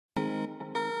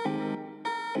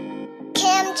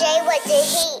MJ with the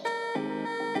heat.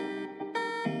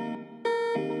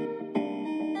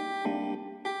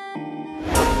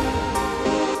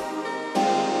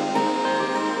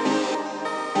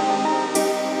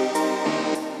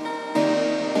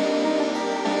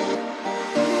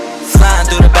 Sliding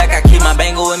through the back, I keep my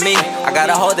bangle with me. I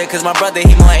gotta hold it cause my brother,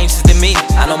 he more anxious than me.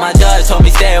 I know my judge told me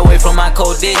stay away from my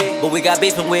cold D, but we got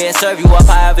beef and we'll serve you up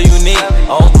however you need.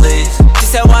 Oh please.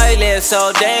 She said why you live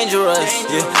so dangerous,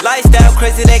 yeah. Lifestyle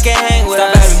crazy, they can't hang with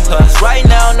us. Cause right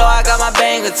now, know I got my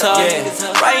banger talk, yeah.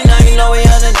 Right now, you know we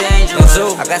under dangerous.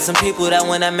 I got some people that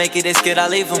when I make it, they scared I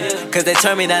leave them, cause they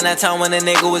turned me down that time when a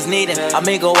nigga was needing. I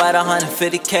may go at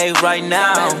 150K right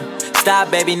now.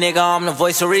 Stop, baby nigga, I'm the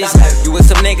voice of reason. You with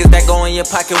some niggas that go in your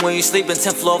pocket when you sleeping.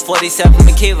 10th floor, 47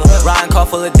 McKeever. Riding car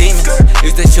full of demons.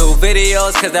 Used to shoot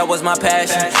videos, cause that was my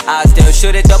passion. I still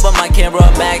shoot it, double my camera,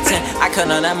 Mac 10. I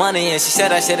cut on that money and she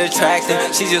said I should attract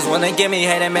her. She just wanna give me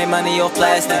head and make money off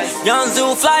plastic. Young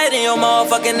Zoo flyer than your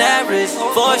motherfucking average.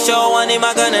 For sure, I need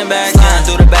my gun and back. Sliding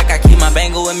through the back, I keep my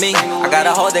bangle with me. I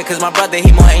gotta hold it cause my brother,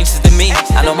 he more anxious than me.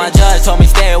 I know my judge told me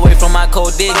stay away from my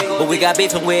cold D, but we got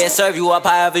beef and we'll serve you up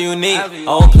however you need.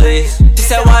 Oh please. She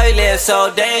said why you live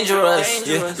so dangerous,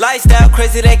 yeah. Lifestyle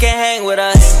crazy, they can't hang with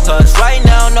us. Cause right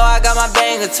now, know I got my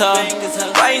banger talk.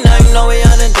 Right now, you know we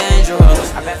under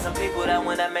dangerous. I got some people that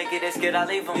when I make it, they scared I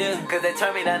leave them, yeah. Cause they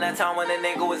turned me down that time when the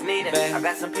nigga was needed. I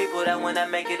got some people that when I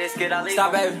make it, they scared I leave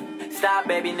them. Stop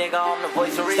baby, nigga, I'm the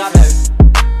voice of reason. Stop baby.